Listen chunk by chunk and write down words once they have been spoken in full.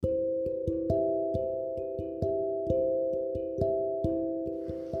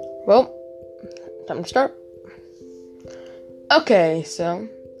Well, time to start. Okay, so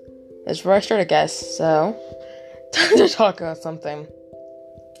that's where I start, I guess. So, time to talk about something.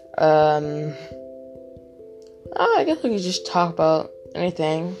 I guess we could just talk about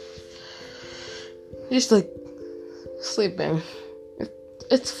anything. Just like sleeping.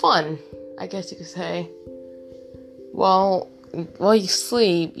 It's fun, I guess you could say. Well, while you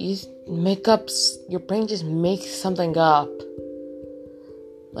sleep, your brain just makes something up.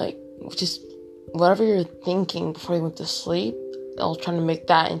 Like, just whatever you're thinking before you went to sleep, it'll try to make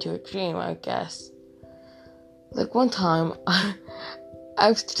that into a dream, I guess. Like, one time, I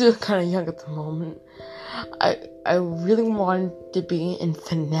was still kind of young at the moment. I really wanted to be in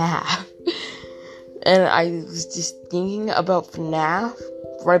FNAF. And I was just thinking about FNAF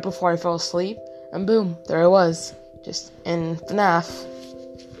right before I fell asleep. And boom, there I was. Just in FNAF.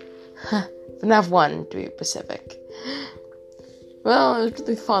 FNAF 1, to be specific. Well, it was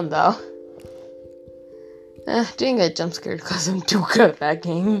really fun, though. Didn't get jump scared because I'm too good at that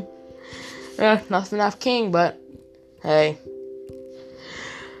game. Not FNAF King, but hey.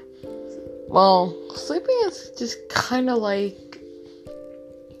 Well, sleeping is just kind of like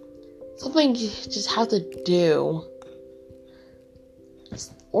something you just have to do.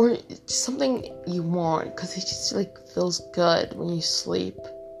 Or it's something you want, because it just like feels good when you sleep.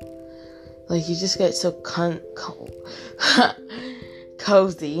 Like, you just get so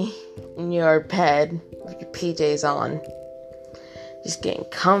cozy in your bed with your PJs on. Just getting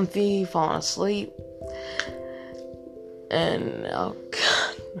comfy, falling asleep. And, oh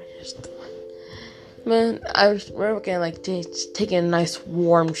god. Man, I was working like just taking a nice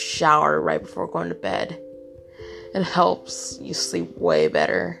warm shower right before going to bed. It helps you sleep way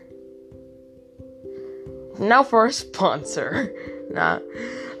better. Now for a sponsor.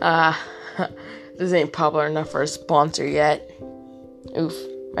 This ain't popular enough for a sponsor yet. Oof,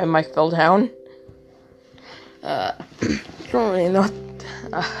 my mic fell down. Don't really know.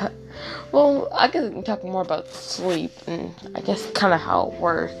 Well, I guess we can talk more about sleep and I guess kind of how it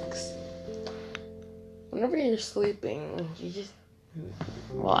works. Whenever you're sleeping, you just...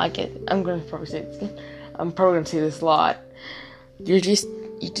 Well, I'm probably gonna say this a lot. You just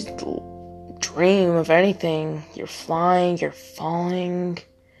dream of anything. You're flying, you're falling.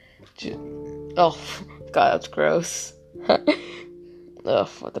 Oh, god, that's gross. Ugh,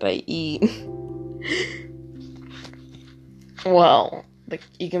 what did I eat? Well, like,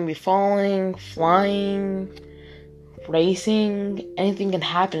 you can be falling, flying, racing. Anything can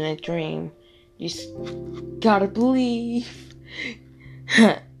happen in a dream. You just gotta believe.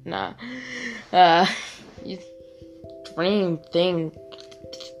 Nah. You dream,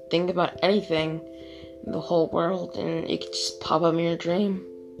 think about anything in the whole world, and it could just pop up in your dream.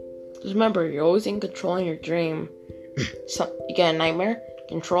 Just remember, you're always in control in your dream. So, you get a nightmare,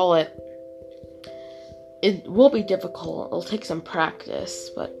 control it. It will be difficult. It'll take some practice,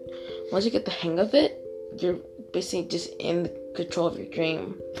 but once you get the hang of it, you're basically just in control of your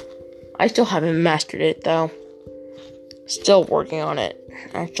dream. I still haven't mastered it, though. Still working on it,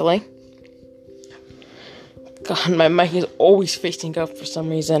 actually. God, my mic is always facing up for some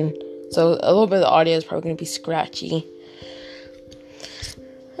reason. So a little bit of the audio is probably going to be scratchy.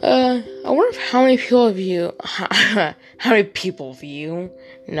 I wonder if how many people view... how many people view...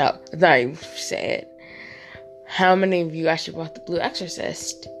 No, that's not even say it. How many of you actually watched The Blue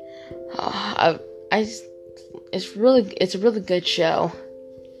Exorcist? It's a really good show.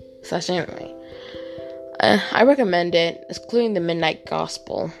 Anyway, I recommend it, including the Midnight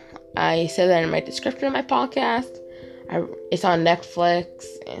Gospel. I said that in my description of my podcast. It's on Netflix,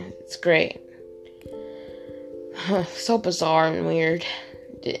 and it's great. So bizarre and weird.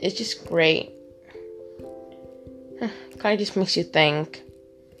 It's just great. Kind of just makes you think.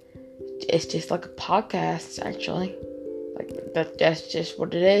 It's just like a podcast, actually. Like, that's just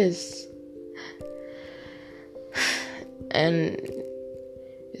what it is. And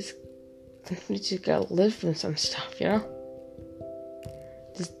you just gotta live from some stuff, you know?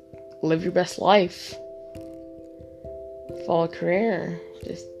 Just live your best life. Follow a career.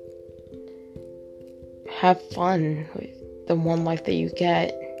 Just have fun with the one life that you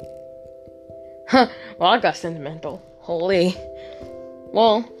get. Well, I got sentimental. Holy.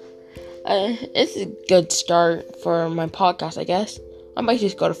 Well, it's a good start for my podcast, I guess. I might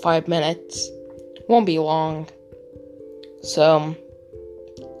just go to 5 minutes. Won't be long. So,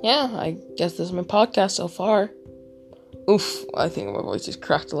 yeah, I guess this is my podcast so far. Oof, I think my voice just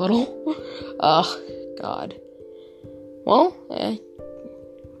cracked a little. Oh, God. Well,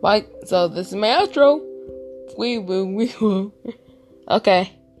 bye. So, this is my outro. Wee woo, wee woo.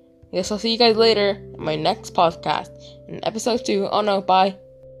 Okay. Yes, I'll see you guys later in my next podcast in episode 2. Oh no, bye.